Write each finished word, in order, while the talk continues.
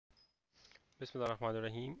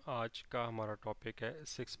बिस्मिल्लाहिर्रहमानिर्रहीम। आज का हमारा टॉपिक है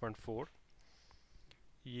 6.4।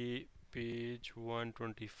 ये पेज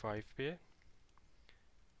 125 पे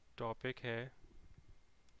टॉपिक है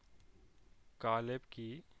कालिब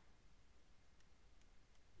की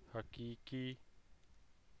हकीकी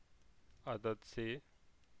अदद से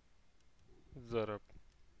ज़रब,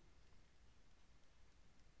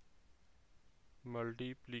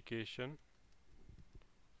 multiplication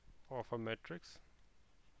of a matrix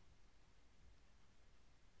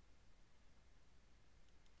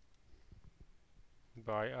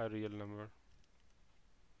bye a real number.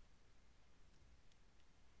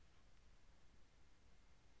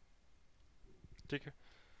 ठीक है।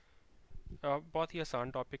 बहुत ही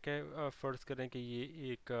आसान टॉपिक है। फ़र्ज़ करें कि ये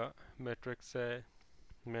एक मैट्रिक्स है।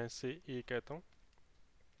 मैं से ए कहता हूँ।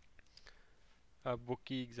 अब बुक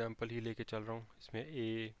की एग्जांपल ही लेके चल रहा हूँ। इसमें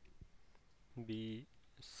ए बी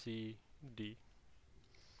सी डी।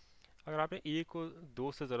 अगर आपने ए को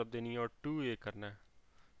 2 से ज़रब देनी है और 2a करना है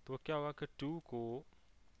तो क्या होगा कि 2 को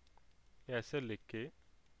ऐसे लिख के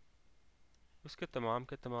उसके तमाम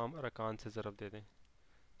के तमाम अरकान से ज़रब दे दें।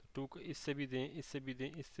 तो 2 को इससे भी दें, इससे भी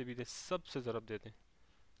दें, इससे भी दें, सब से ज़रब दे दें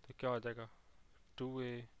तो क्या हो जाएगा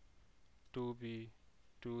 2a 2b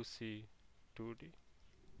 2c 2d।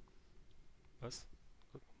 बस,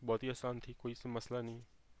 बहुत ही आसान थी, कोई इसमें मसला नहीं।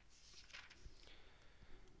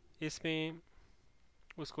 इसमें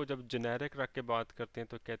उसको जब जेनेरिक रख के बात करते हैं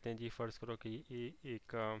तो कहते हैं जी फ़र्ज़ करो कि ये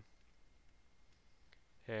एक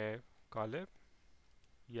है कालिब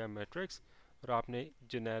या मैट्रिक्स और आपने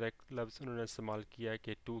जेनेरिक लफ्ज़ उन्होंने इस्तेमाल किया है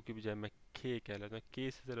कि 2 की बजाय मैं के कह लेता हूँ, के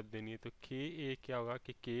से ज़रब देनी है तो के ए क्या होगा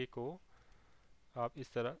कि के को आप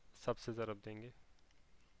इस तरह सब से ज़रब देंगे।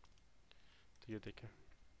 तो ये देखें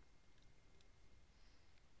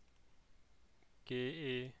के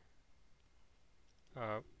ए,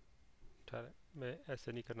 ठहरें, मैं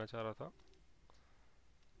ऐसे नहीं करना चाह रहा था,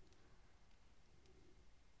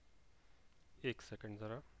 एक सेकंड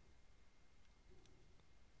ज़रा।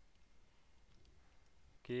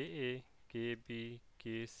 के ए के बी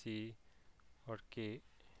के सी और के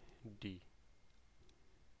डी।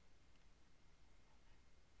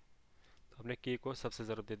 तो हमने के को सबसे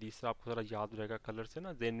ज़रब दे दी। इससे आपको ज़रा याद रहेगा, कलर से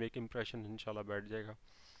ना ज़हन में एक इम्प्रेशन इंशाल्लाह बैठ जाएगा।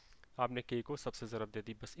 आपने के को सबसे ज़रब दे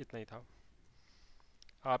दी, बस इतना ही था।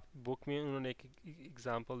 आप बुक में उन्होंने एक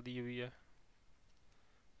एग्ज़ाम्पल दी हुई है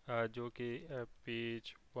जो कि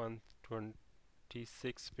पेज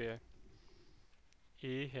 126 पे है।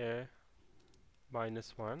 ए है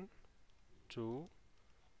 -1 2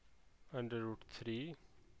 √3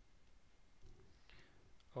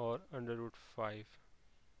 और √5।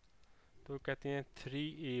 तो कहते हैं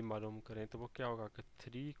 3a मालूम करें। तो वो क्या होगा कि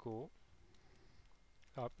 3 को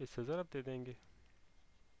आप इससे ज़रब दे देंगे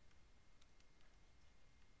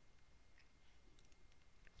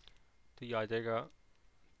तो ये आ जाएगा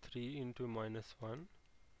 3 इंटू -1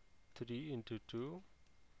 3 इंटू 2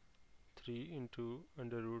 3 इंटू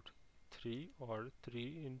 √3 और 3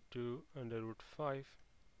 इंटू √5।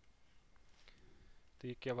 तो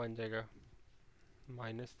ये क्या बन जाएगा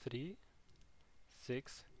 -3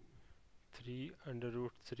 6 3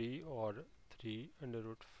 √3 और 3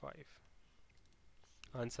 √5।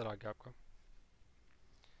 आंसर आ गया आपका।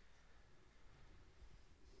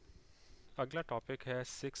 अगला टॉपिक है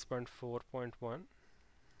 6.4.1।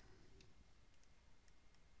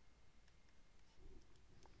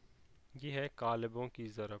 ये है कालिबों की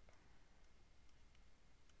ज़रब।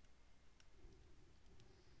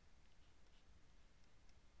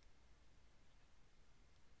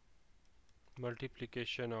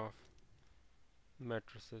 Multiplication of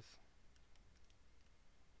matrices.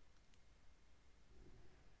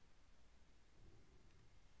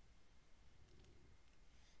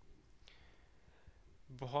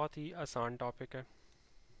 बहुत ही आसान टॉपिक है।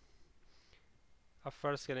 अब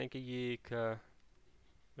फ़र्ज़ करें कि ये एक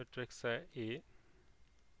मैट्रिक्स है ए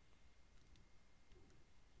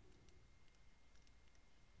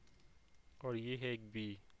और ये है एक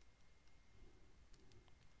बी।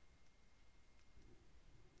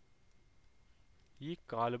 ये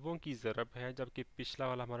कालिबों की ज़रब है, जबकि पिछला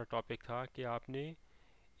वाला हमारा टॉपिक था कि आपने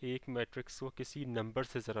एक मैट्रिक्स को किसी नंबर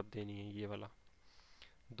से ज़रब देनी है। ये वाला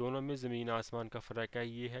दोनों में ज़मीन आसमान का फ़र्क है।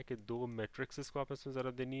 ये है कि दो मैट्रिक्स को आपस में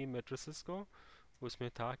ज़रब देनी है मैट्रिसेस को, उसमें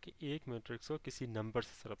था कि एक मैट्रिक्स को किसी नंबर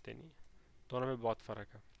से ज़रब देनी है। दोनों में बहुत फ़र्क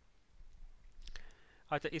है।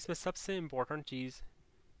 अच्छा, इसमें सबसे इम्पोर्टेंट चीज़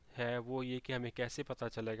है वो ये कि हमें कैसे पता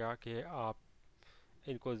चलेगा कि आप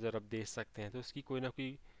इनको ज़रब दे सकते हैं। तो उसकी कोई ना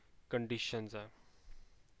कोई कंडीशंस है।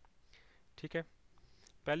 ठीक है,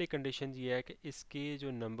 पहली कंडीशन ये है कि इसके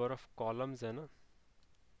जो नंबर ऑफ़ कॉलम्स है ना,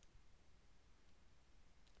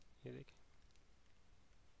 ये देखिए,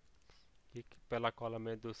 ये पहला कॉलम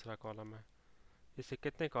है, दूसरा कॉलम है। इससे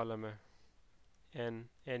कितने कॉलम है?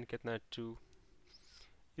 एन कितना है? 2।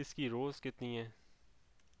 इसकी रोज कितनी है?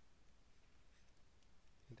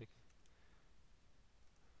 देखिए,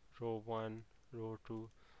 रो 1, रो 2।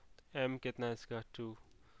 एम कितना है इसका? 2।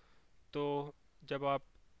 तो जब आप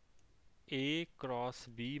ए क्रॉस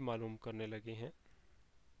बी मालूम करने लगे हैं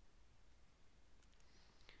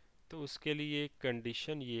तो उसके लिए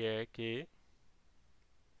कंडीशन ये है कि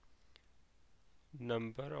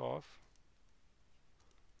नंबर ऑफ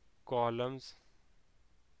कॉलम्स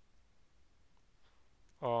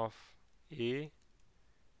ऑफ ए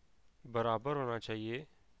बराबर होना चाहिए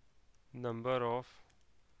number of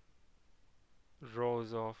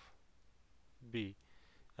rose of B.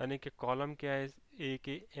 यानी कि कॉलम क्या है ए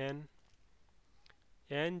के? एन।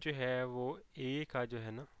 एन जो है वो ए का जो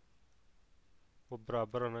है ना वो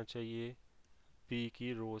बराबर होना चाहिए बी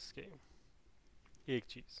की रोज के। एक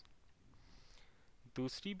चीज़।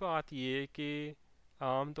 दूसरी बात ये कि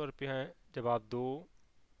आम तौर पे हैं जब आप दो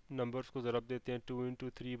नंबर्स को ज़रब देते हैं 2 इंटू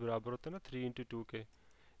 3 बराबर होता है ना 3 इंटू 2 के।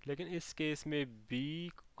 लेकिन इस केस में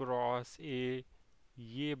बी क्रॉस ए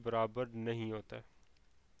ये बराबर नहीं होता है,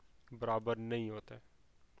 बराबर नहीं होता है।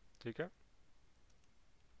 ठीक है,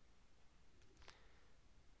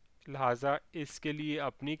 लिहाजा इसके लिए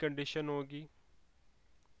अपनी कंडीशन होगी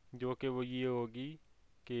जो कि वो ये होगी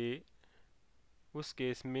कि उस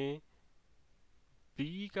केस में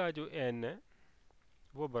बी का जो एन है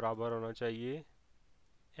वो बराबर होना चाहिए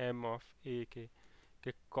एम ऑफ ए के,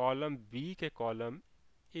 कि कॉलम बी के कॉलम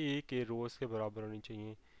ए के रोज़ के बराबर होनी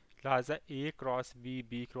चाहिए। लिहाजा ए क्रॉस बी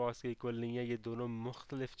बी क्रॉस के इक्वल नहीं है। ये दोनों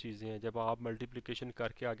मुख्तलिफ चीज़ें हैं। जब आप मल्टीप्लिकेशन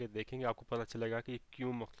करके आगे देखेंगे आपको पता चलेगा कि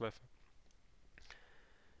क्यों मुख्तलिफ है।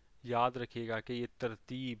 याद रखिएगा कि ये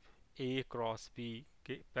तरतीब ए क्रॉस बी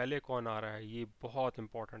के पहले कौन आ रहा है ये बहुत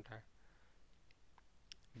इंपॉर्टेंट है,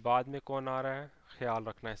 बाद में कौन आ रहा है ख्याल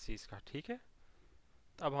रखना है इस चीज़ का। ठीक है,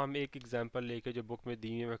 अब हम एक एग्जांपल लेके जो बुक में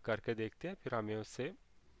दी है में करके देखते हैं, फिर हमें उससे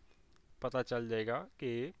पता चल जाएगा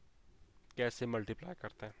कि कैसे मल्टीप्लाई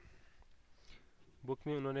करते हैं। बुक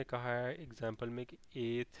में उन्होंने कहा है एग्जांपल में कि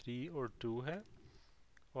ए 3 और 2 है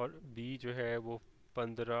और बी जो है वो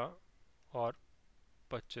 15 और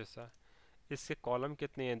 25 है। इसके कॉलम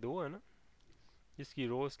कितने हैं? 2 है ना। इसकी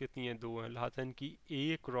रोज़ कितनी हैं? 2 हैं। लिहाजा इनकी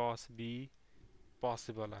ए क्रॉस बी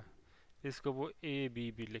पॉसिबल है। इसको वो ए बी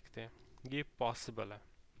भी लिखते हैं, ये पॉसिबल है।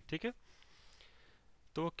 ठीक है,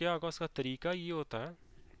 तो क्या होगा उसका तरीका ये होता है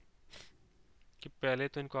कि पहले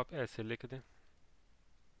तो इनको आप ऐसे लिख दें,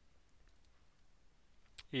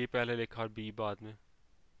 ए पहले लिखा और बी बाद में।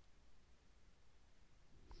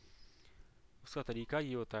 उसका तरीका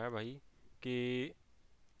ये होता है भाई कि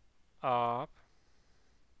आप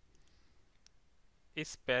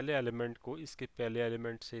इस पहले एलिमेंट को इसके पहले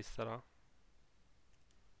एलिमेंट से इस तरह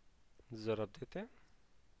ज़रब देते हैं।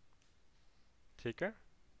 ठीक है,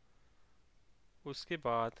 उसके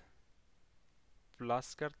बाद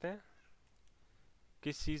प्लस करते हैं।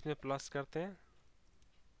 किस चीज़ में प्लस करते हैं?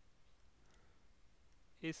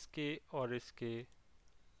 इसके और इसके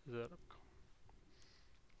ज़रब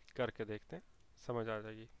करके देखते हैं, समझ आ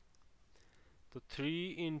जाएगी। तो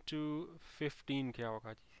 3 इंटू 15 क्या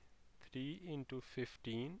होगा जी? 3 इंटू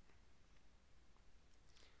 15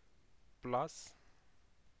 प्लस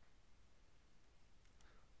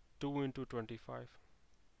 2 इंटू 25।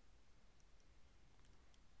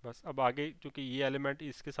 बस अब आगे क्योंकि ये एलिमेंट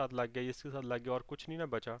इसके साथ लग गया, इसके साथ लग गया और कुछ नहीं ना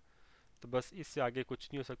बचा, तो बस इससे आगे कुछ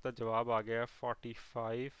नहीं हो सकता। जवाब आ गया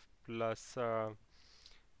 45 प्लस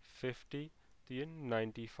 50, तो ये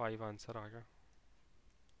 95 आंसर आ गया।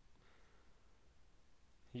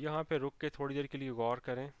 यहाँ पे रुक के थोड़ी देर के लिए गौर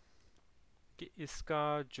करें कि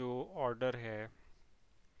इसका जो ऑर्डर है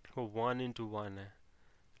वो 1 इंटू 1 है।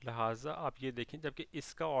 लिहाजा आप ये देखें जबकि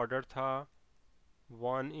इसका ऑर्डर था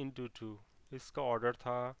 1 इंटू 2, इसका ऑर्डर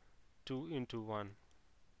था 2 इंटू 1।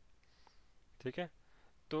 ठीक है,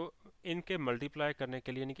 तो इनके मल्टीप्लाई करने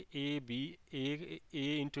के लिए यानी कि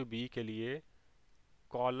ए इंटू बी के लिए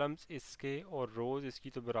कॉलम्स इसके और रोज़ इसकी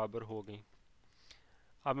तो बराबर हो गई।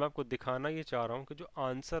 अब मैं आपको दिखाना ये चाह रहा हूँ कि जो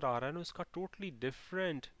आंसर आ रहा है ना उसका टोटली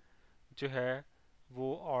डिफरेंट जो है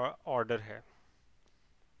वो ऑर्डर है।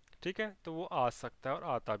 ठीक है, तो वो आ सकता है और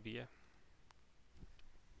आता भी है।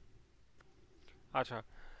 अच्छा,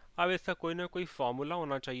 अब इसका कोई ना कोई फार्मूला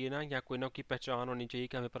होना चाहिए ना, या कोई ना कोई पहचान होनी चाहिए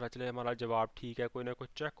कि हमें पता चले हमारा जवाब ठीक है। कोई ना कोई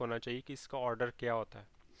चेक होना चाहिए कि इसका ऑर्डर क्या होता है।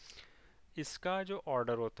 इसका जो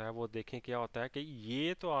ऑर्डर होता है वो देखें क्या होता है कि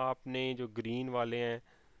ये तो आपने जो ग्रीन वाले हैं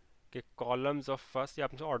कि कॉलम्स ऑफ फर्स्ट, ये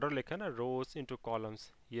आपने ऑर्डर लिखा है ना रोज इनटू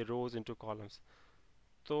कॉलम्स, ये रोज इनटू कॉलम्स।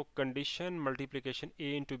 तो कंडीशन मल्टीप्लिकेशन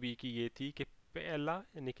ए इंटू बी की ये थी कि पहला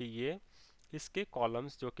यानी कि ये इसके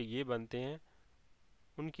कॉलम्स जो कि ये बनते हैं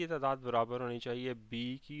उनकी तादाद बराबर होनी चाहिए बी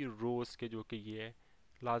की रोज़ के, जो कि ये है,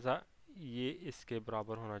 लिहाजा ये इसके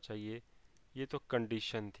बराबर होना चाहिए। ये तो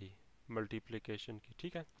कंडीशन थी मल्टीप्लिकेशन की,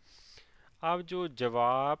 ठीक है। अब जो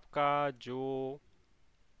जवाब का जो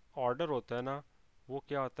ऑर्डर होता है ना, वो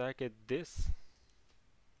क्या होता है कि दिस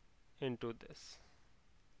इनटू दिस।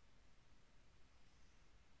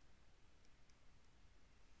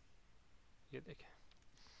 ये देखें,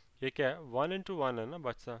 ये क्या है, 1 इंटू 1 है ना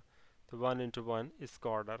बच्चा, तो 1 इंटू 1 इसका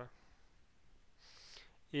ऑर्डर है।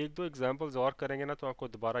 एक दो एग्जांपल्स और करेंगे ना तो आपको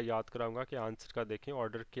दोबारा याद कराऊंगा कि आंसर का देखें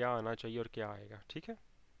ऑर्डर क्या आना चाहिए और क्या आएगा, ठीक है।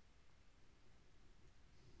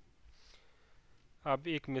 अब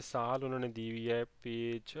एक मिसाल उन्होंने दी हुई है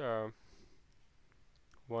पेज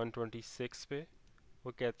 126 पे।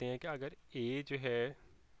 वो कहते हैं कि अगर ए जो है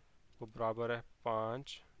वो बराबर है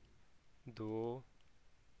 5, 2,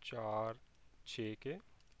 4, 6 के,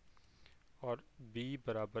 और बी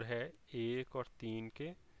बराबर है 1 और 3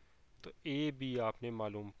 के, तो ए बी आपने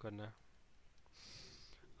मालूम करना है।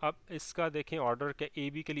 अब इसका देखें ऑर्डर क्या, ए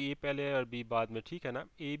बी के लिए ए पहले है और बी बाद में, ठीक है ना।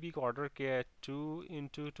 ए बी का ऑर्डर क्या है, 2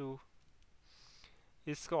 इंटू 2।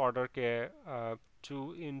 इसका ऑर्डर क्या है,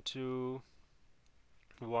 2 इंटू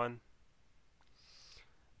 1।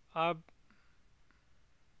 अब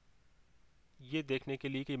ये देखने के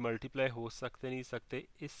लिए कि मल्टीप्लाई हो सकते नहीं सकते,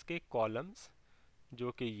 इसके कॉलम्स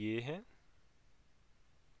जो कि ये हैं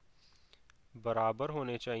बराबर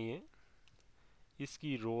होने चाहिए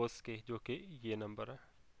इसकी रोज़ के, जो कि ये नंबर है।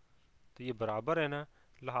 तो ये बराबर है ना,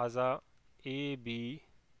 लिहाजा ए बी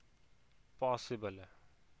पॉसिबल है।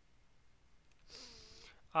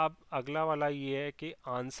 अब अगला वाला ये है कि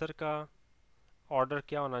आंसर का ऑर्डर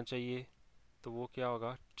क्या होना चाहिए, तो वो क्या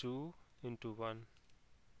होगा, 2 इंटू 1।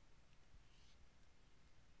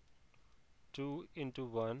 2 इंटू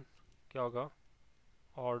 1 क्या होगा,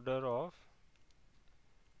 ऑर्डर ऑफ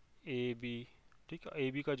ए बी, ठीक है। ए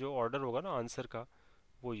बी का जो ऑर्डर होगा ना आंसर का,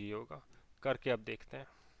 वो ये होगा। करके अब देखते हैं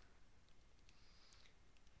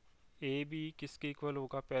ए बी किसके इक्वल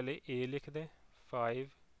होगा। पहले ए लिख दें, 5,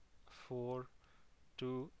 4,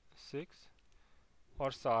 2, 6,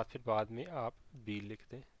 और साथ फिर बाद में आप बी लिख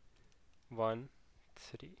दें, 1,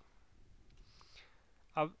 3।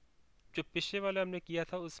 अब जो पिछले वाले हमने किया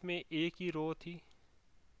था उसमें एक ही रो थी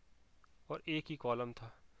और एक ही कॉलम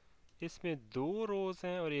था, इसमें दो रोज़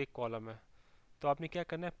हैं और एक कॉलम है। तो आपने क्या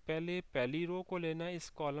करना है, पहले पहली रो को लेना है इस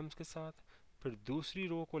कॉलम्स के साथ, फिर दूसरी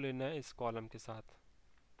रो को लेना है इस कॉलम के साथ।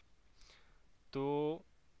 तो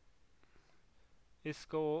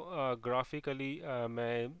इसको ग्राफिकली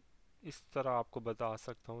मैं इस तरह आपको बता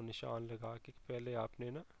सकता हूँ निशान लगा कि पहले आपने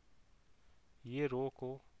ना ये रो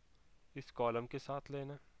को इस कॉलम के साथ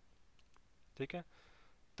लेना, ठीक है।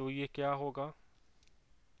 तो ये क्या होगा,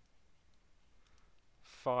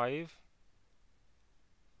 5,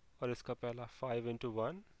 और इसका पहला 5 इंटू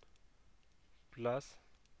 1 प्लस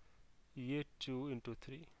ये 2 इंटू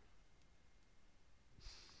 3,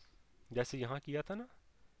 जैसे यहाँ किया था ना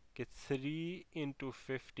कि 3 इंटू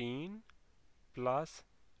 15 प्लस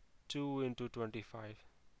 2 इंटू 25।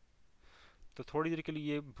 तो थोड़ी देर के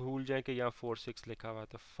लिए ये भूल जाए कि यहाँ 4 6 लिखा हुआ है,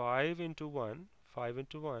 तो 5 इंटू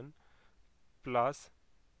 1 प्लस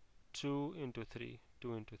 2 इंटू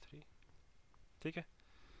 3 ठीक है।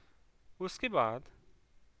 उसके बाद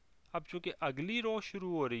अब चूंकि अगली रो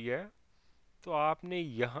शुरू हो रही है, तो आपने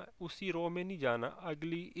यहाँ उसी रो में नहीं जाना,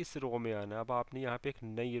 अगली इस रो में आना। अब आपने यहाँ पे एक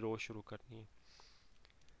नई रो शुरू करनी है।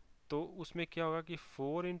 तो उसमें क्या होगा कि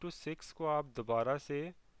 4 इंटू 6 को आप दोबारा से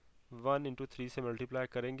 1 इंटू 3 से मल्टीप्लाई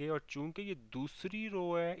करेंगे, और चूंकि ये दूसरी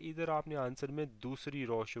रो है, इधर आपने आंसर में दूसरी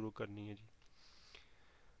रो शुरू करनी है जी।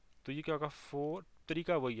 तो ये क्या होगा, 4,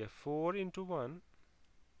 तरीका वही है, 4 इंटू 1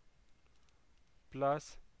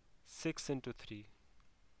 प्लस 6 इंटू 3।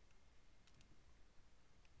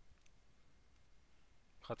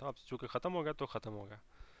 खत्म, अब चूंकि ख़त्म हो गया तो ख़त्म हो गया।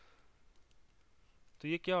 तो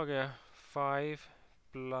ये क्या हो गया, 5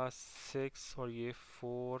 प्लस 6, और ये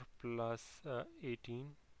 4 प्लस 18,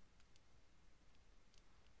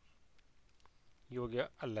 ये हो गया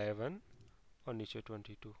 11, और नीचे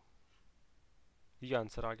 22। ये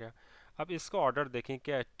आंसर आ गया। अब इसका ऑर्डर देखें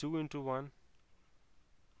क्या है, 2 इंटू 1,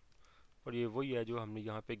 और ये वही है जो हमने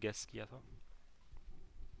यहाँ पे गेस किया था।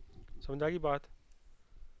 समझ आ गई बात।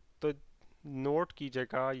 तो नोट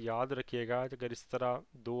कीजिएगा, याद रखिएगा, अगर इस तरह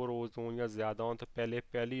दो रोज़ हों या ज़्यादा हों तो पहले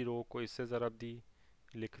पहली रो को इससे ज़रब दी,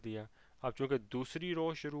 लिख दिया। अब चूँकि दूसरी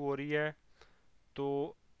रो शुरू हो रही है,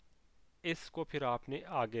 तो इसको फिर आपने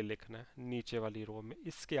आगे लिखना है, नीचे वाली रो में,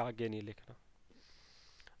 इसके आगे नहीं लिखना।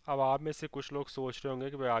 अब आप में से कुछ लोग सोच रहे होंगे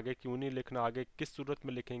कि भाई आगे क्यों नहीं लिखना, आगे किस सूरत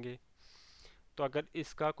में लिखेंगे। तो अगर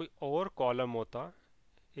इसका कोई और कॉलम होता,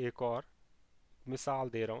 एक और, मिसाल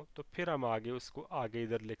दे रहा हूँ, तो फिर हम आगे उसको आगे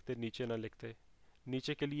इधर लिखते, नीचे ना लिखते।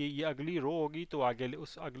 नीचे के लिए ये अगली रो होगी तो आगे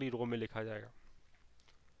उस अगली रो में लिखा जाएगा।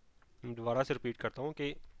 दोबारा से रिपीट करता हूँ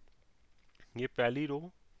कि ये पहली रो,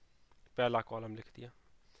 पहला कॉलम लिख दिया।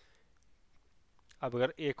 अब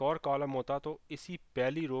अगर एक और कॉलम होता तो इसी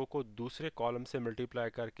पहली रो को दूसरे कॉलम से मल्टीप्लाई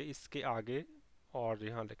करके इसके आगे और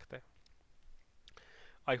यहाँ लिखते हैं।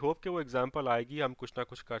 आई होप कि वो एग्जांपल आएगी, हम कुछ ना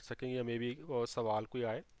कुछ कर सकेंगे, या मे बी वो सवाल कोई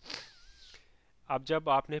आए। अब जब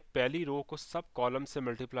आपने पहली रो को सब कॉलम से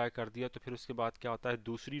मल्टीप्लाई कर दिया तो फिर उसके बाद क्या होता है,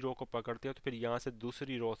 दूसरी रो को पकड़ते हैं तो फिर यहाँ से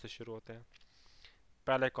दूसरी रो से शुरू होते हैं।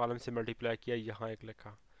 पहले कॉलम से मल्टीप्लाई किया, यहाँ एक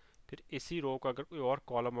लिखा, फिर इसी रो का अगर कोई और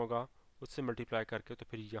कॉलम होगा उससे मल्टीप्लाई करके तो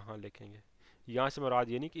फिर यहाँ लिखेंगे। यहाँ से मुराद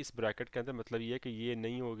ये नहीं कि इस ब्रैकेट के अंदर, मतलब ये कि ये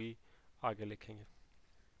नहीं होगी, आगे लिखेंगे।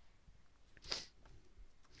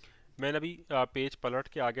 मैंने अभी पेज पलट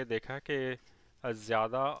के आगे देखा कि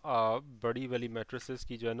ज़्यादा बड़ी वाली मैट्रिसेस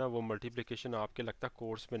की जो है ना वो मल्टीप्लिकेशन आपके लगता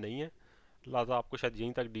कोर्स में नहीं है, लिहाजा आपको शायद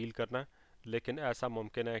यहीं तक डील करना है। लेकिन ऐसा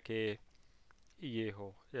मुमकिन है कि ये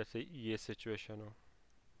हो, जैसे ये सिचुएशन हो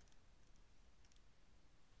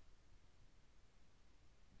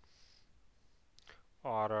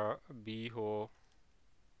और बी हो,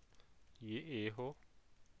 ये ए हो,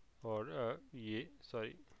 और ये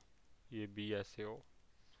सॉरी ये बी ऐसे हो।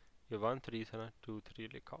 ये 1 3 था ना, 2 3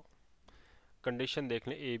 लिखा हो। कंडीशन देख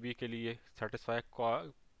लें ए बी के लिए, satisfy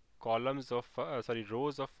columns of sorry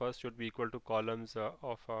rose of first should be equal two columns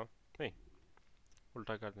of नहीं,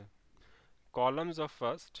 उल्टा कर दें, columns of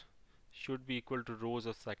first should be equal two rows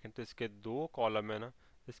of second. तो इसके दो कॉलम है ना,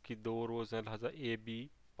 इसकी दो रोज हैं, लिहाजा ए बी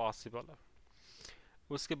पॉसिबल है।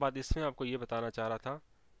 उसके बाद इसमें आपको ये बताना चाह रहा था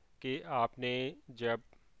कि आपने जब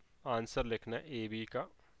आंसर लिखना है ए बी का,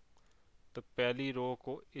 तो पहली रो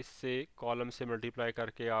को इससे कॉलम से मल्टीप्लाई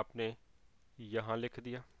करके आपने यहाँ लिख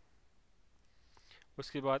दिया।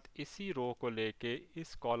 उसके बाद इसी रो को लेके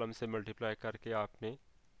इस कॉलम से मल्टीप्लाई करके आपने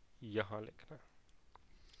यहाँ लिखना है।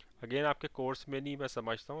 अगेन आपके कोर्स में नहीं, मैं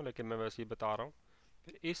समझता हूँ, लेकिन मैं वैसे ही बता रहा हूँ।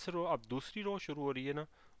 फिर इस रो, अब दूसरी रो शुरू हो रही है ना,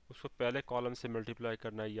 उसको पहले कॉलम से मल्टीप्लाई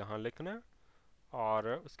करना है, यहाँ लिखना है, और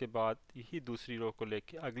उसके बाद यही दूसरी रो को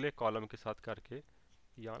लेके अगले कॉलम के साथ करके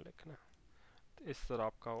यहाँ लिखना है। तो इस तरह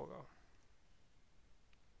आपका होगा,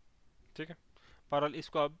 ठीक है। बहरहाल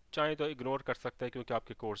इसको आप चाहें तो इग्नोर कर सकते हैं क्योंकि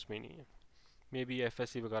आपके कोर्स में ही नहीं है। मे बी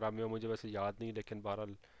एफएससी वगैरह में हो, मुझे वैसे याद नहीं, लेकिन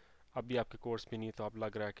बहरहाल अब भी आपके कोर्स में नहीं है, तो आप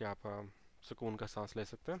लग रहा है कि आप सुकून का सांस ले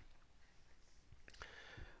सकते हैं।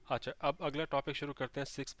 अच्छा, अब अगला टॉपिक शुरू करते हैं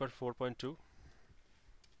 6.4.2।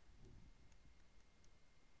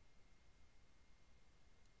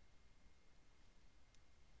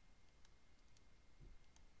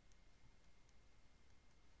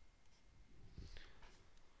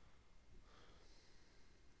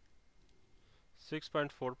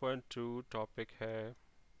 6.4.2 टॉपिक है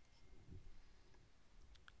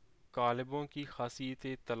कालिबों की खासियत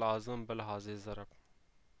तलाज़ुम बलहाज़ ज़रब।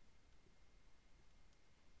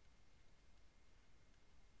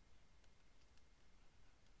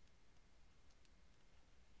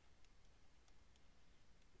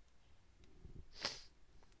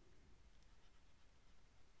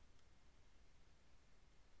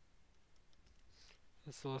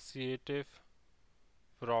 Associative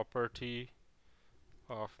property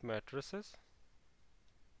of matrices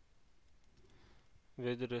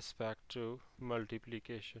with respect to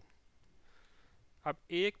multiplication. अब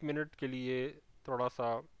 1 मिनट के लिए थोड़ा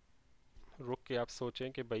सा रुक के आप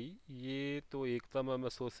सोचें कि भाई ये तो एकदम हम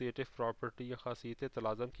एसोसिएटिव प्रॉपर्टी या खासियत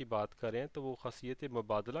तलाज़म की बात करें, तो वो खासियत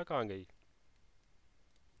मुबादला कहाँ गई,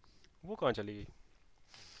 वो कहाँ चली गई?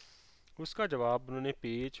 उसका जवाब उन्होंने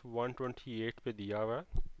पेज 128 पे दिया हुआ है,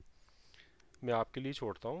 मैं आपके लिए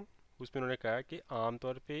छोड़ता हूँ। उसमें उन्होंने कहा कि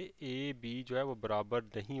आमतौर पे ए बी जो है वो बराबर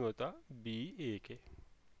नहीं होता बी ए के,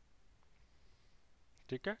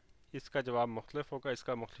 ठीक है। इसका जवाब मुख्तलिफ होगा,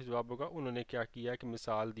 इसका मुख्तलिफ जवाब होगा। उन्होंने क्या किया कि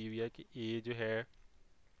मिसाल दी हुई है कि ए जो है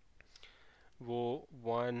वो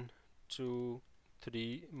 1 2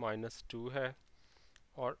 3 -2 है,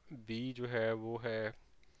 और बी जो है वो है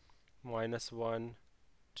 -1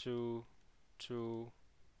 2 2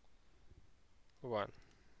 1,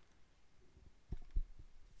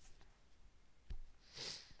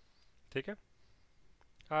 ठीक है।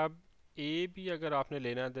 अब ए बी अगर आपने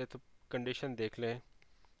लेना है तो कंडीशन देख लें,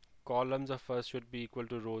 columns of first should be equal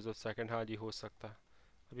two rows of second. हाँ जी, हो सकता है।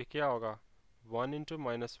 अभी क्या होगा, 1 ×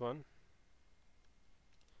 -1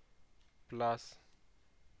 प्लस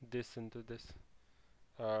दिस इंटू दिस,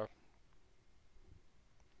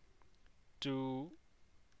 2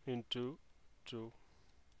 × 2।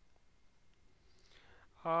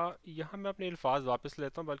 यहाँ मैं अपने अल्फाज वापस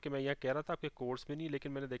लेता हूँ, बल्कि मैं यह कह रहा था आपके कोर्स में नहीं,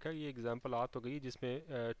 लेकिन मैंने देखा ये एग्जांपल आ तो गई जिसमें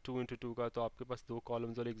 2 इंटू 2 का, तो आपके पास दो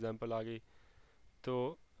कॉलम्स वाली एग्जांपल आ गई।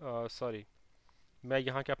 तो सॉरी, मैं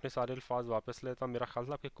यहाँ के अपने सारे अल्फाज वापस लेता हूँ। मेरा ख्याल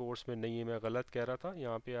था आपके कोर्स में नहीं है, मैं गलत कह रहा था।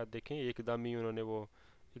 यहाँ पे आप देखें एकदम ही उन्होंने वो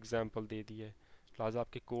एग्जांपल दे दी है, लिहाजा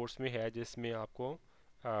आपके कोर्स में है जिसमें आपको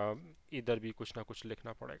इधर भी कुछ ना कुछ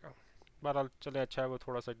लिखना पड़ेगा। बहरहाल चले, अच्छा है, वो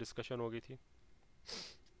थोड़ा सा डिस्कशन हो गई थी।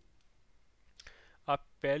 अब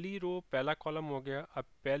पहली रो पहला कॉलम हो गया, अब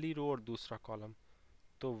पहली रो और दूसरा कॉलम,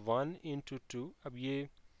 तो 1 इंटू 2। अब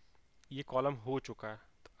ये कॉलम हो चुका है,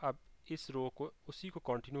 तो अब इस रो को उसी को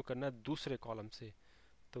कंटिन्यू करना है दूसरे कॉलम से।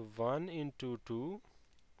 तो 1 इंटू 2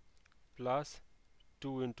 प्लस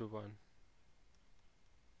 2 इंटू 1,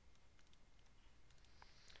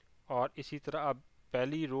 और इसी तरह अब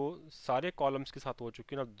पहली रो सारे कॉलम्स के साथ हो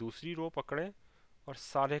चुकी है, अब दूसरी रो पकड़ें और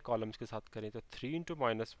सारे कॉलम्स के साथ करें। तो 3 इंटू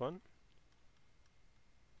 -1,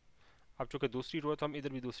 अब चूँकि दूसरी रो है तो हम इधर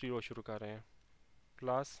भी दूसरी रो शुरू कर रहे हैं,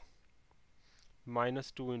 प्लस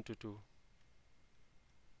 -2 इंटू 2।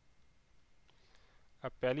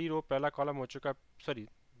 अब पहली रो पहला कॉलम हो चुका, सॉरी,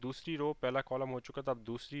 दूसरी रो पहला कॉलम हो चुका, तो अब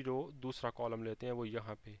दूसरी रो दूसरा कॉलम लेते हैं, वो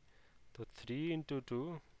यहाँ पे। तो 3 इंटू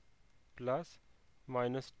 2 प्लस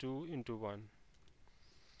 -2 इंटू 1,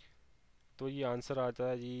 तो ये आंसर आता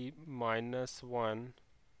है जी -1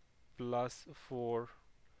 +4।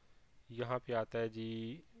 यहाँ पे आता है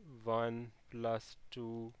जी 1 +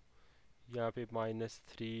 2, यहाँ पे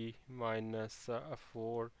 -3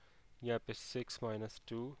 -4, यहाँ पे 6 -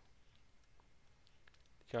 2,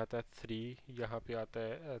 यहाँ आता है 3, यहाँ पे आता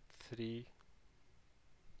है 3,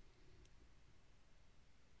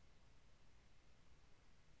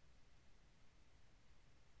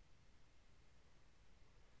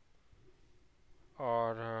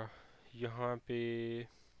 और यहाँ पे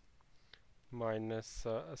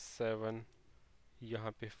 -7,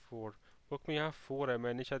 यहाँ पे 4। बुक में यहाँ 4 है,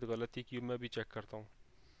 मैंने शायद गलती की, मैं भी चेक करता हूँ।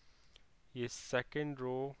 ये सेकंड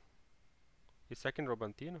रो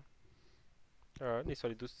बनती है ना, नहीं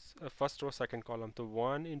sorry, first row second column. तो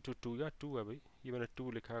 1 इंटू 2, या 2 है भाई, ये मैंने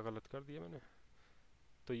 2 लिखा है, गलत कर दिया मैंने।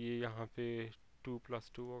 तो ये यहाँ पे 2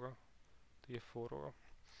 + 2 होगा, तो ये 4 होगा।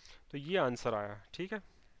 तो ये आंसर आया, ठीक है।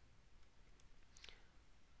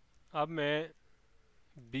 अब मैं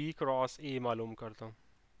बी क्रॉस ए मालूम करता हूँ,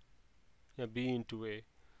 या B इंटू A।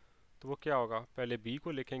 तो वो क्या होगा, पहले B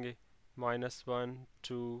को लिखेंगे -1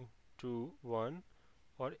 2 2 1,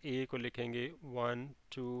 और A को लिखेंगे 1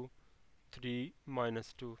 2 3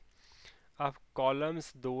 -2। अब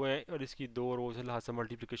कॉलम्स दो हैं और इसकी दो रोज है, लिहाजा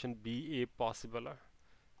मल्टीप्लिकेशन BA पॉसिबल है।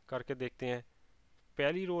 करके देखते हैं।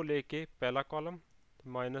 पहली रो लेके पहला कॉलम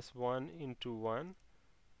 -1 इंटू 1,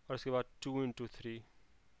 और उसके बाद 2 इंटू 3।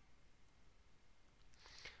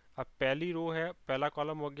 अब पहली रो है, पहला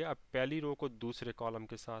कॉलम हो गया, अब पहली रो को दूसरे कॉलम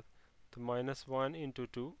के साथ, तो -1 इंटू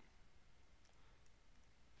 2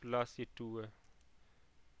 प्लस ये 2 है,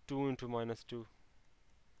 2 इंटू -2।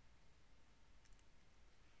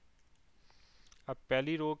 अब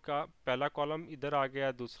पहली रो का पहला कॉलम इधर आ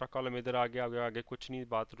गया, दूसरा कॉलम इधर आ गया, आगे आगे कुछ नहीं,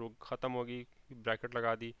 बात रो ख़त्म होगी, ब्रैकेट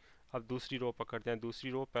लगा दी। अब दूसरी रो पकड़ते हैं,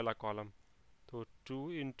 दूसरी रो पहला कॉलम, तो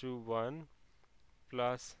 2 इंटू 1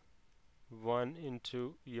 प्लस 1 इंटू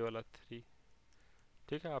ये वाला 3,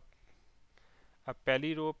 ठीक है। अब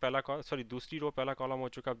पहली रो पहला सॉरी, दूसरी रो पहला कॉलम हो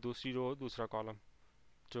चुका, अब दूसरी रो दूसरा कॉलम,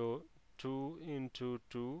 तो 2 इंटू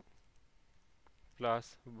 2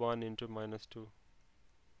 प्लस 1 इंटू -2।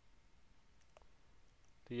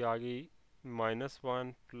 तो ये आ गई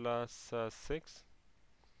 -1 + 6,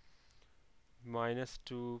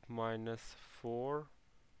 -2 -4,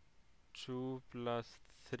 2 +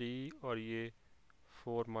 3, और ये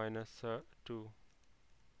 4 -2।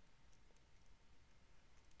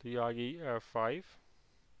 तो ये आ गई 5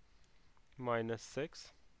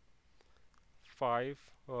 -6, 5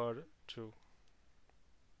 और 2।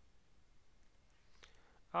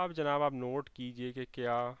 अब जनाब आप नोट कीजिए कि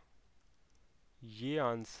क्या ये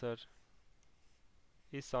आंसर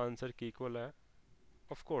इस आंसर के इक्वल है।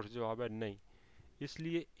 ऑफ कोर्स जवाब है नहीं,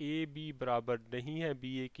 इसलिए ए बी बराबर नहीं है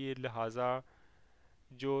बी ए के, लिहाजा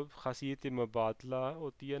जो खासियत मुबादला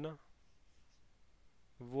होती है ना,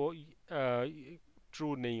 वो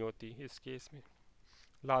ट्रू नहीं होती इस केस में।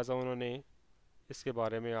 लिहाजा उन्होंने इसके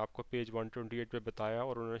बारे में आपको पेज 128 पे बताया,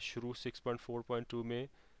 और उन्होंने शुरू 6.4.2 में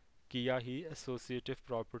किया ही एसोसिएटिव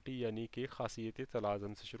प्रॉपर्टी यानी कि खासियत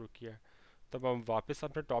तलाज़म से शुरू किया है। तब हम वापस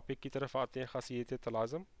अपने टॉपिक की तरफ आते हैं, खासियत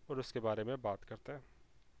तलाज़म, और उसके बारे में बात करते हैं।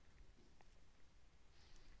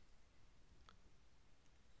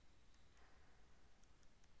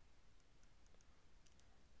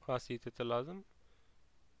 खासियत तलाज़म,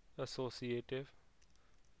 एसोसिएटिव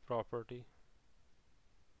प्रॉपर्टी।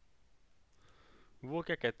 वो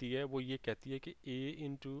क्या कहती है, वो ये कहती है कि ए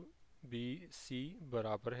इंटू बी सी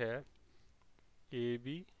बराबर है ए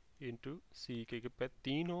बी इंटू सी के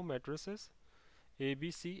तीन हो मैट्रिसेस ए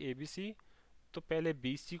बी सी, तो पहले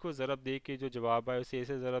बी सी को ज़रब दे के जो जवाब आए उसे ए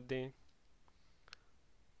से ज़रब दें,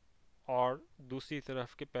 और दूसरी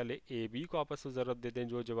तरफ के पहले ए बी को आपस में ज़रब दे दें,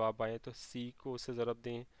 जो जवाब आए तो सी को उससे ज़रब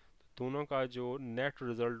दें, तो दोनों का जो नेट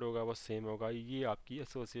रिज़ल्ट होगा वो सेम होगा। ये आपकी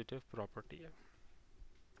एसोसिएटिव प्रॉपर्टी है।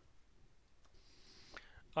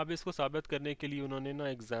 अब इसको साबित करने के लिए उन्होंने ना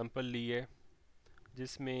एग्जांपल ली है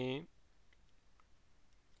जिसमें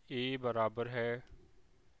ए बराबर है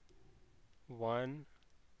 1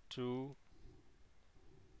 2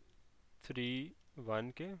 3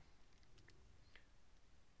 1 के,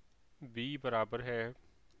 बी बराबर है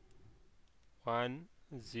 1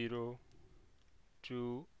 0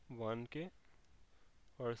 2 1 के,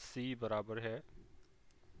 और सी बराबर है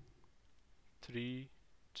 3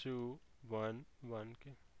 2 1 1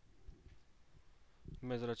 के।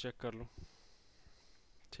 मैं ज़रा चेक कर लूँ।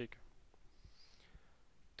 ठीक है,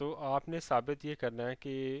 तो आपने साबित ये करना है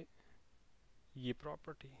कि ये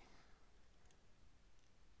प्रॉपर्टी,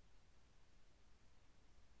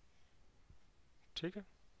 ठीक है।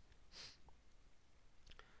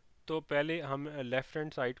 तो पहले हम लेफ़्ट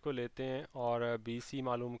हैंड साइड को लेते हैं और बी सी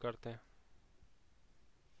मालूम करते हैं।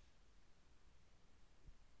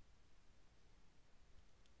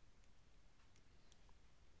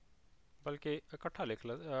 बल्कि इकट्ठा लिख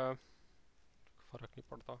ले, फ़र्क नहीं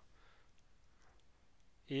पड़ता।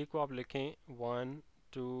 ए को आप लिखें 1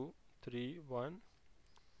 2 3 1,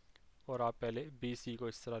 और आप पहले बी सी को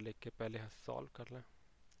इस तरह लिख के पहले सॉल्व कर लें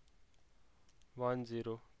 1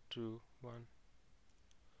 0 2 1,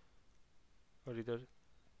 और इधर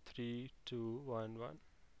 3 2 1 1।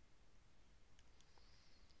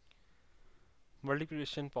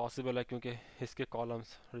 मल्टीप्लिकेशन पॉसिबल है क्योंकि इसके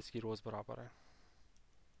कॉलम्स और इसकी रोज़ बराबर हैं।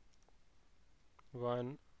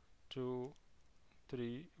 1 2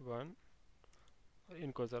 3 1, और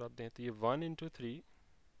इनको ज़रा दें तो ये 1 × 3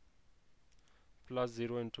 +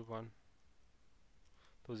 0 × 1,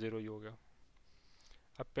 तो 0 ही हो गया।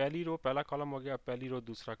 अब पहली रो पहला कॉलम हो गया, अब पहली रो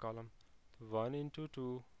दूसरा कॉलम, तो 1 ×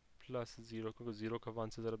 2 + 0, क्योंकि 0 का 1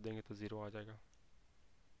 से ज़रब देंगे तो 0 आ जाएगा।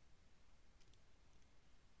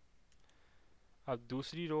 अब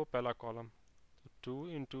दूसरी रो पहला कॉलम, तो 2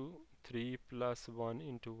 × 3 + 1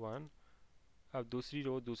 × 1। अब दूसरी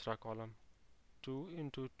रो दूसरा कॉलम, 2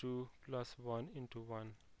 × 2 + 1 ×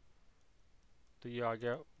 1, तो ये आ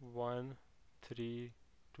गया 1 3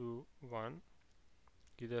 2 1,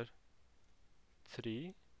 इधर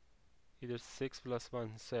 3, इधर 6 +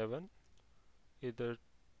 1 7, इधर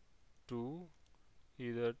 2,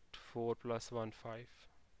 इधर 4 + 1 5।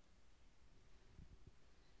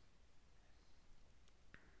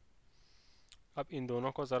 अब इन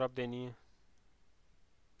दोनों को ज़रब देनी है,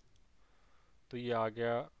 तो ये आ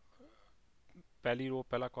गया पहली रो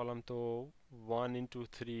पहला कॉलम, तो 1 ×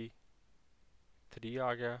 3 3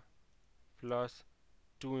 आ गया, प्लस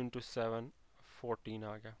 2 × 7 14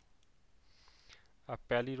 आ गया। अब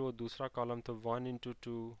पहली रो दूसरा कॉलम, तो 1 ×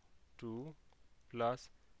 2 2, प्लस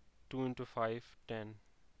 2 × 5 10।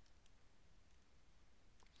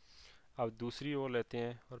 अब दूसरी रो लेते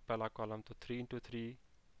हैं और पहला कॉलम, तो 3 × 3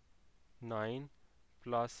 9,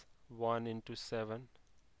 प्लस 1 × 7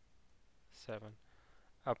 7।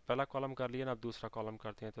 अब पहला कॉलम कर लिया ना, अब दूसरा कॉलम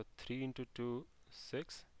करते हैं, तो 3 × 2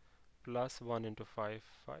 6, प्लस 1 × 5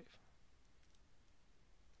 5।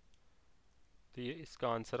 तो ये इसका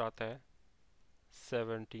आंसर आता है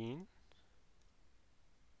 17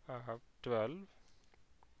 12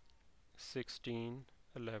 16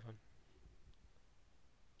 11।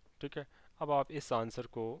 ठीक है, अब आप इस आंसर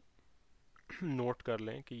को नोट कर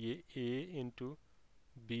लें कि ये A ×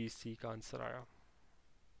 BC का आंसर आया।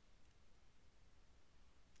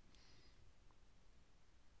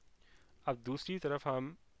 अब दूसरी तरफ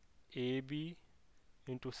हम AB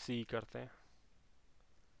 × C करते हैं,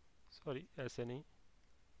 सॉरी ऐसे नहीं,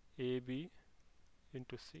 AB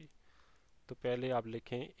 × C। तो पहले आप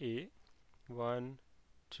लिखें A 1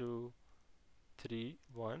 2 3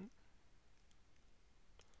 1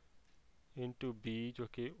 इंटू B जो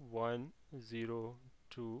कि 1 0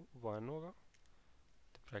 2 1 होगा,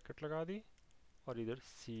 तो ब्रैकेट लगा दी, और इधर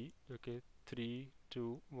C जो कि 3 2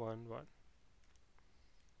 1 1।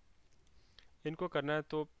 इनको करना है,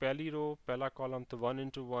 तो पहली रो पहला कॉलम, तो 1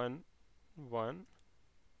 × 1 1,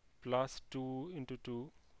 प्लस 2 × 2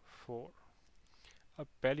 4। अब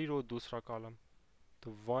पहली रो दूसरा कॉलम,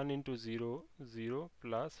 तो 1 × 0 0,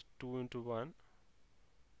 प्लस 2 × 1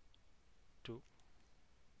 2।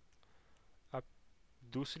 अब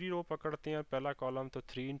दूसरी रो पकड़ते हैं, पहला कॉलम, तो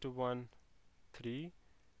 3 × 1 3,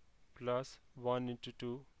 प्लस 1 ×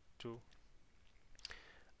 2 2।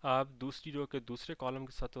 आप दूसरी रो के दूसरे कॉलम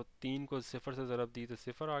के साथ तो 3 को 0 से ज़रब दी तो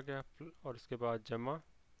 0 आ गया, और इसके बाद जमा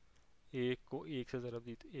 1 को 1 से ज़रब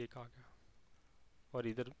दी तो 1 आ गया, और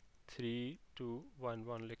इधर 3 2 1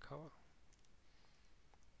 1 लिखा हुआ।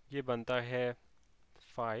 ये बनता है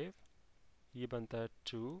 5, ये बनता है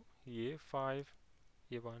 2, ये 5,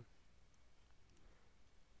 ये 1,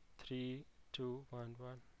 3 2 1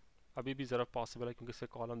 1। अभी भी ज़रा पॉसिबल है क्योंकि इसके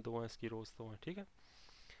कॉलम 2 हैं, इसकी रोज़ 2 हैं, ठीक है।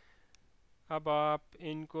 अब आप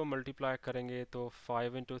इनको मल्टीप्लाई करेंगे तो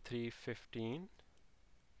 5 × 3 15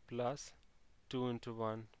 प्लस 2 ×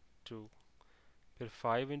 1 2, फिर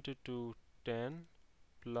 5 × 2 10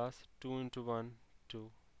 प्लस 2 × 1 2।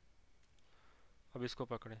 अब इसको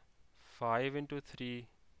पकड़ें, 5 × 3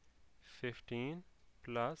 15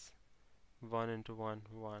 प्लस 1 × 1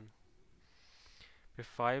 1, फिर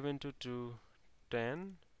 5 × 2 10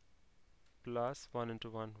 प्लस 1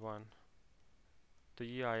 × 1 1। तो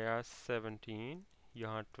ये आया 17,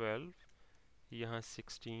 यहाँ 12, यहाँ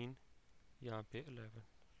 16, यहाँ पे 11।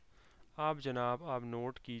 आप जनाब आप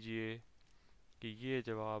नोट कीजिए कि ये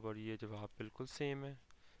जवाब और ये जवाब बिल्कुल सेम है,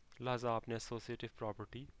 लिहाजा आपने एसोसिएटिव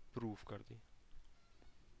प्रॉपर्टी प्रूव कर दी,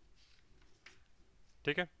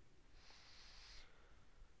 ठीक है।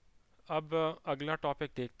 अब अगला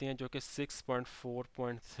टॉपिक देखते हैं जो कि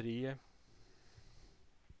 6.4.3 है।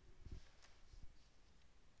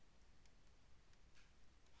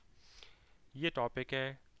 ये टॉपिक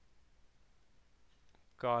है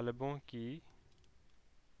कालबों की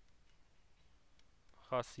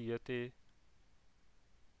खासियत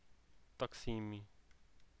तकसीमी,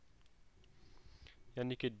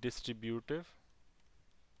 यानी कि डिस्ट्रीब्यूटिव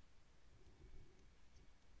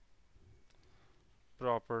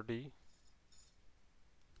प्रॉपर्टी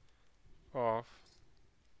ऑफ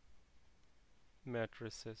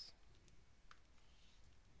मैट्रिसेस।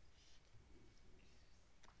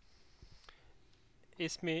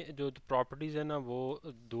 इसमें जो प्रॉपर्टीज़ है ना वो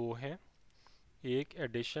दो हैं, एक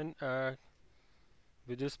addition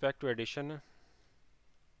with respect to addition है,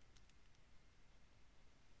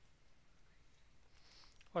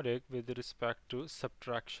 और एक विद रिस्पेक्ट टू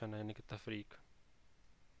सब्ट्रैक्शन है, यानी कि तफरीक।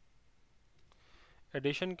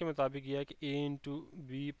 एडिशन के मुताबिक यह है कि a इंटू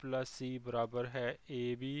बी प्लस सी बराबर है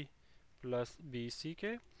A B plus B C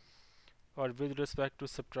के, और विद रिस्पेक्ट टू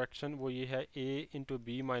सब्ट्रैक्शन वो ये है a इंटू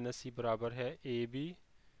बी माइनस सी बराबर है ए बी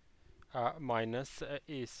माइनस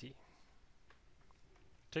ए सी,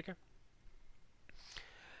 ठीक है।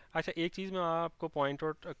 अच्छा, एक चीज़ मैं आपको पॉइंट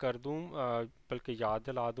आउट कर दूं, बल्कि याद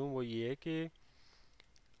दिला दूं, वो ये है कि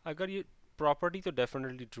अगर ये प्रॉपर्टी तो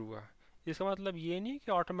डेफिनेटली ट्रू है, इसका मतलब ये नहीं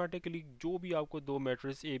कि ऑटोमेटिकली जो भी आपको दो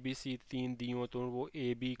मैट्रिक्स ए बी सी तीन दी हो तो वो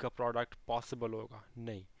ए बी का प्रोडक्ट पॉसिबल होगा,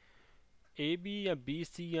 नहीं। ए बी या बी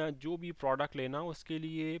सी या जो भी प्रोडक्ट लेना, उसके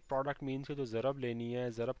लिए प्रोडक्ट मीन्स के जो ज़रब लेनी है,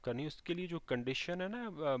 ज़रब करनी है, उसके लिए जो कंडीशन है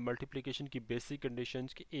ना मल्टीप्लिकेशन की बेसिक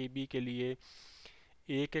कंडीशंस कि ए बी के लिए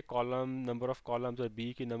ए के कॉलम नंबर ऑफ़ कॉलम्स और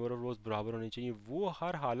बी की नंबर ऑफ़ रोज बराबर होनी चाहिए, वो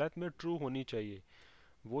हर हालत में ट्रू होनी चाहिए।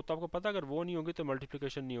 वो तो आपको पता, अगर वो नहीं होगी तो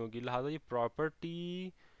मल्टीप्लिकेशन नहीं होगी, लिहाजा ये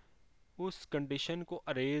प्रॉपर्टी उस कंडीशन को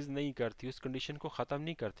अरेज नहीं करती, उस कंडीशन को ख़त्म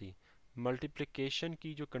नहीं करती। मल्टीप्लिकेशन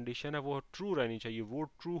की जो कंडीशन है वो ट्रू रहनी चाहिए, वो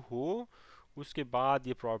ट्रू हो उसके बाद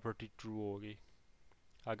ये प्रॉपर्टी ट्रू होगी।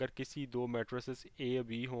 अगर किसी दो मैट्रिसेस ए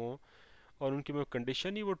बी हों और उनकी में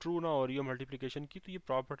कंडीशन ही वो ट्रू ना हो रही हो मल्टीप्लिकेशन की, तो ये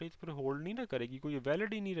प्रॉपर्टी तो फिर होल्ड नहीं ना करेगी, कोई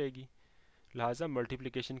वैलिड ही नहीं रहेगी। लिहाजा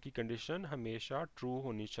मल्टीप्लिकेशन की कंडीशन हमेशा ट्रू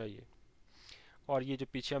होनी चाहिए, और ये जो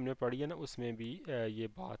पीछे हमने पढ़ी है ना उसमें भी ये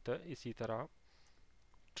बात इसी तरह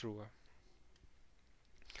ट्रू है।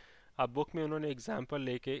 अब बुक में उन्होंने एग्जांपल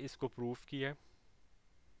लेके इसको प्रूफ किया।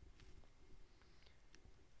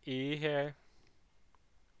 ए है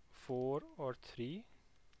 4 और 3,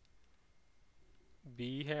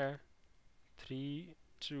 बी है 3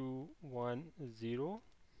 2 1 0,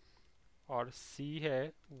 और सी है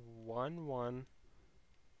 1 1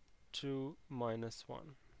 2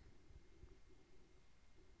 -1।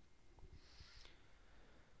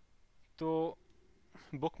 तो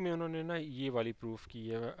बुक में उन्होंने ना ये वाली प्रूफ की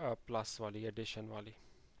है, प्लस वाली एडिशन वाली।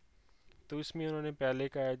 तो इसमें उन्होंने पहले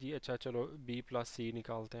कहा है जी, अच्छा चलो बी प्लस सी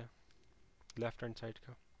निकालते हैं लेफ्ट हैंड साइड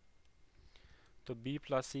का। तो बी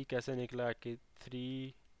प्लस सी कैसे निकला है कि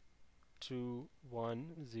 3 2 1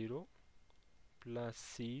 0 प्लस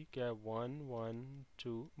सी क्या है 1 1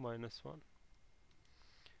 2 -1।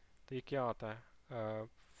 तो ये क्या आता है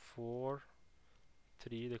 4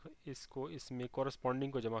 3, देखो इसको इसमें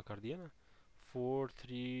कॉरस्पॉन्डिंग को जमा कर दिया ना, 4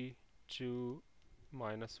 3 2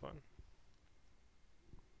 -1,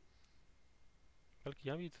 बल्कि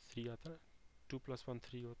यहाँ भी तो 3 आता है, 2 + 1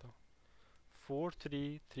 3 होता, 4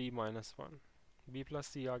 3 3 -1, बी प्लस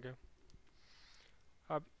सी आ गया।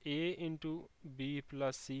 अब a इंटू बी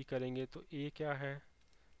प्लस सी करेंगे तो a क्या है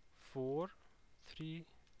 4 3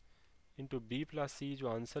 इंटू बी प्लस सी, जो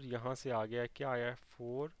आंसर यहाँ से आ गया है क्या आया है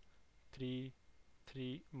 4 3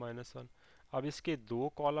 3 -1। अब इसके दो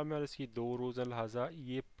कॉलम है और इसकी दो रोज है, लिहाजा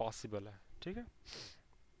ये पॉसिबल है। ठीक है,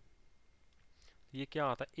 ये क्या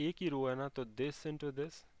आता है एक ही रो है ना, तो this into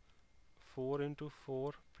this 4 into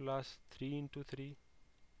 4 plus 3 into 3।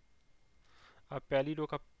 अब पहली रो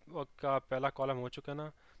का पहला कॉलम हो चुका है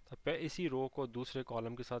ना, तो इसी रो को दूसरे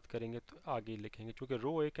कॉलम के साथ करेंगे तो आगे लिखेंगे, क्योंकि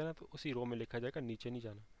रो एक है ना तो उसी रो में लिखा जाएगा, नीचे नहीं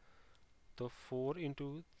जाना। तो 4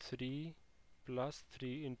 इंटू 3 प्लस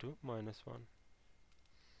 3 इंटू -1,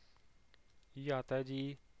 ये आता है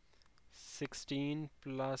जी 16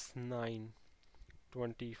 प्लस 9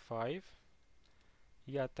 25।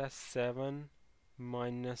 ये आता है 7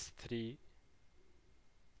 -3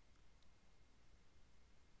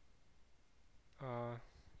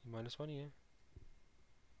 -1 ही है,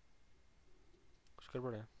 कुछ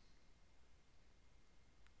गड़बड़ है।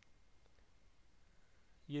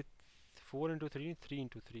 ये 4 इंटू 3 3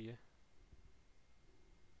 इंटू 3 है।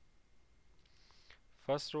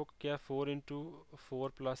 फर्स्ट रो क्या 4 इंटू 4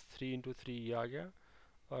 प्लस 3 इंटू 3 ये आ गया,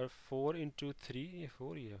 और 4 इंटू 3 ये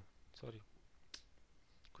 4 ही है, सॉरी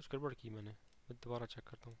कुछ गड़बड़ की मैंने, मैं दोबारा चेक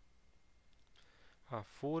करता हूँ। हाँ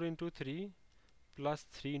 4 इंटू 3 प्लस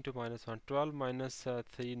 3 इंटू -1 12 माइनस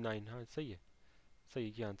 3 9, हाँ सही है, सही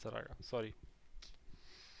ये आंसर आएगा, सॉरी।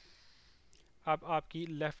 अब आपकी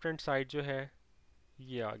लेफ्ट हैंड साइड जो है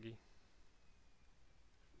ये आ गई।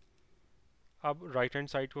 अब राइट हैंड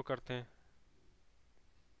साइड को करते हैं।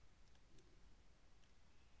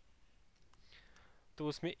 तो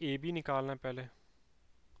उसमें ए बी निकालना है पहले,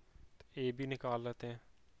 तो ए बी निकाल लेते हैं।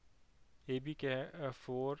 ए बी क्या है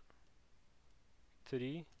 4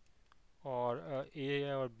 3, और ए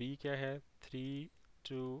है और बी क्या है 3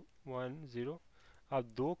 2 1 0।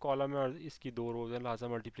 अब दो कॉलम है और इसकी दो रोज है, लिहाजा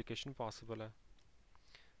मल्टीप्लिकेशन पॉसिबल है।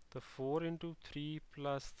 तो 4 इंटू 3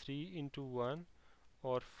 प्लस 3 इंटू 1,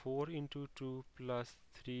 और 4 इंटू 2 प्लस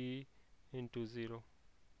 3 इंटू 0।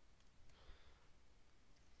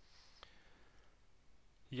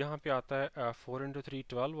 यहाँ पे आता है 4 इंटू 3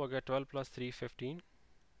 12 हो गया, 12 प्लस 3 15,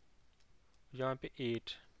 यहाँ पे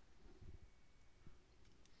 8।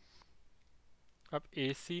 अब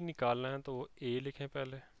ए सी निकालना है तो ए लिखें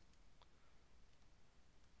पहले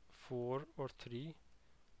 4 और 3,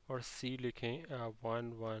 और सी लिखें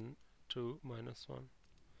 1 1 2 -1।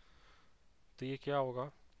 तो ये क्या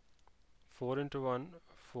होगा 4 इंटू 1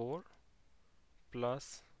 4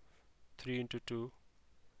 प्लस 3 इंटू 2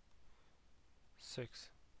 6।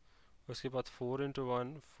 उसके बाद 4 इंटू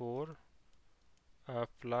 1 4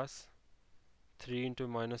 प्लस 3 इंटू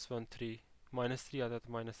 -1 3, -3 आता है तो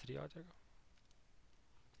 -3 आ जाएगा।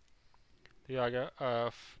 तो ये आ गया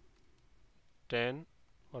 10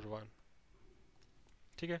 और 1।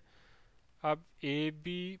 ठीक है, अब ए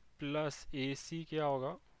बी प्लस ए सी क्या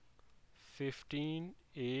होगा 15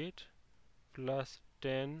 8 प्लस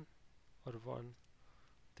 10 और 1।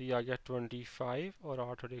 तो ये आ गया 25, और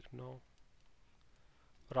 8 और 1 9।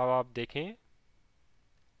 और अब आप देखें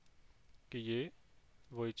कि ये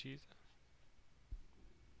वही चीज़ है।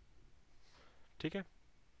 ठीक है,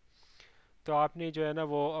 तो आपने जो है ना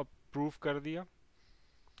वो अब प्रूफ कर दिया।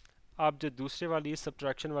 आप जो दूसरे वाली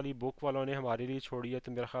सब्ट्रैक्शन वाली बुक वालों ने हमारे लिए छोड़ी है,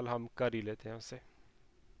 तो मेरा ख्याल हम कर ही लेते हैं उसे।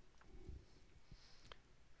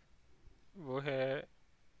 वो है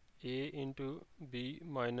ए इंटू बी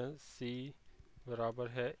माइनस सी बराबर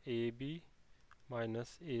है ए बी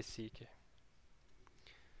माइनस ए सी के।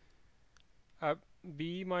 अब b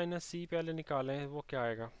माइनस सी पहले निकालें, वो क्या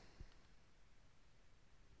आएगा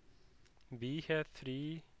b है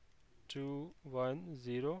 3 2 1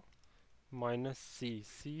 0 माइनस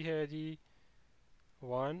सी है जी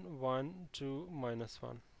 1 1 2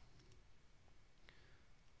 -1।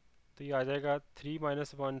 तो ये आ जाएगा 3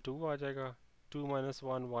 -1 2 आ जाएगा, 2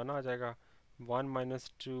 -1 1 आ जाएगा, 1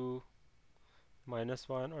 -2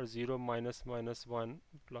 -1, और 0 -1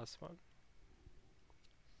 +1।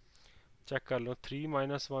 चेक कर लो 3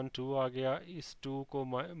 -1 2 आ गया, इस 2 को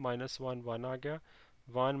 -1 1 आ गया,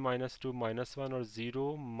 1 -2 -1, और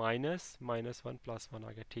 0 -1 +1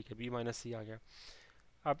 आ गया। ठीक है, b माइनस सी आ गया।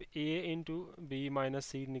 अब a इंटू बी माइनस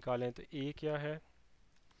सी निकालें तो a क्या है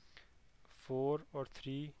 4 और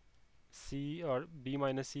 3, c और b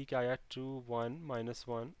माइनस सी क्या आया 2 1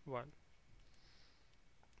 -1 1।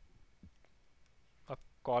 अब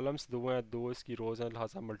कॉलम्स दो हैं, दो इसकी रोज हैं,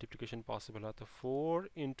 लिहाजा मल्टीप्लिकेशन पॉसिबल है। तो 4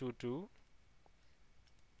 इंटू 2,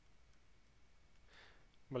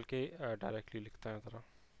 बल्कि डायरेक्टली लिखता है ज़रा,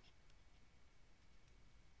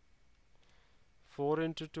 4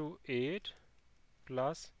 इंटू 2 8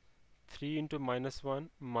 प्लस 3 इंटू -1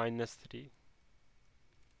 -3,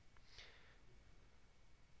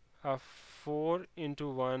 अब 4 इंटू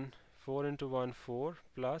 1 4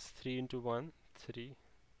 प्लस 3 इंटू 1 3,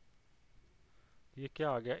 ये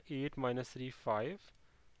क्या आ गया 8 -3 5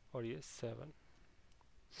 और ये 7।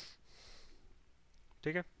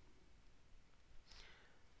 ठीक है,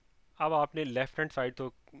 अब आपने लेफ्ट हैंड साइड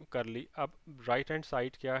तो कर ली, अब राइट हैंड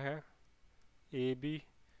साइड क्या है, A B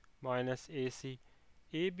minus A C.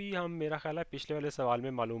 A B हम मेरा ख्याल है पिछले वाले सवाल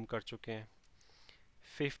में मालूम कर चुके हैं,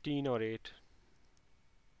 15 और 8।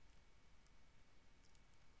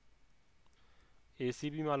 ए सी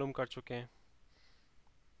भी मालूम कर चुके हैं,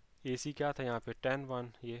 ए सी क्या था यहाँ पे 10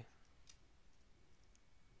 1, ये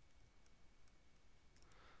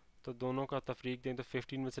तो दोनों का तफरीक दें तो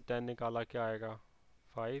 15 में से 10 निकाला क्या आएगा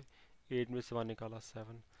 5, 8 में से 1 निकाला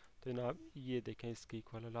 7। तो जनाब ये देखें इसकी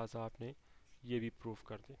इक्वल है, लिहाजा आपने ये भी प्रूफ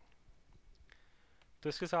कर दें। तो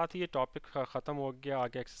इसके साथ ही ये टॉपिक ख़त्म हो गया।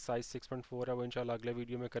 आगे एक्सरसाइज 6.4 है, वो इंशाल्लाह अगले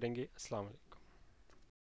वीडियो में करेंगे। अस्सलाम वालेकुम।